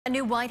A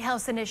new White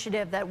House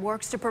initiative that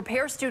works to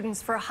prepare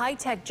students for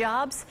high-tech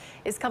jobs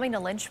is coming to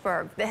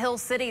Lynchburg, the Hill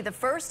City, the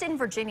first in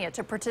Virginia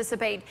to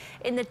participate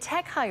in the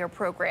TechHire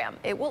program.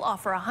 It will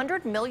offer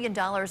 $100 million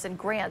in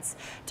grants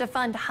to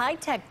fund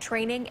high-tech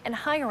training and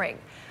hiring.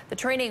 The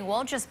training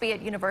won't just be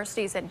at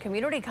universities and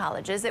community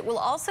colleges. It will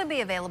also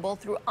be available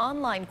through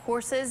online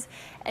courses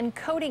and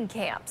coding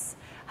camps.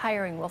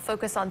 Hiring will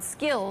focus on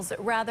skills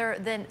rather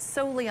than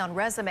solely on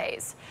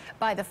resumes.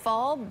 By the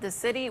fall, the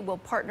city will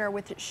partner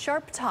with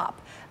SharpTop,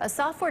 a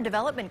software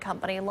development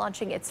company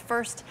launching its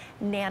first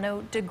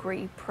nano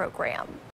degree program.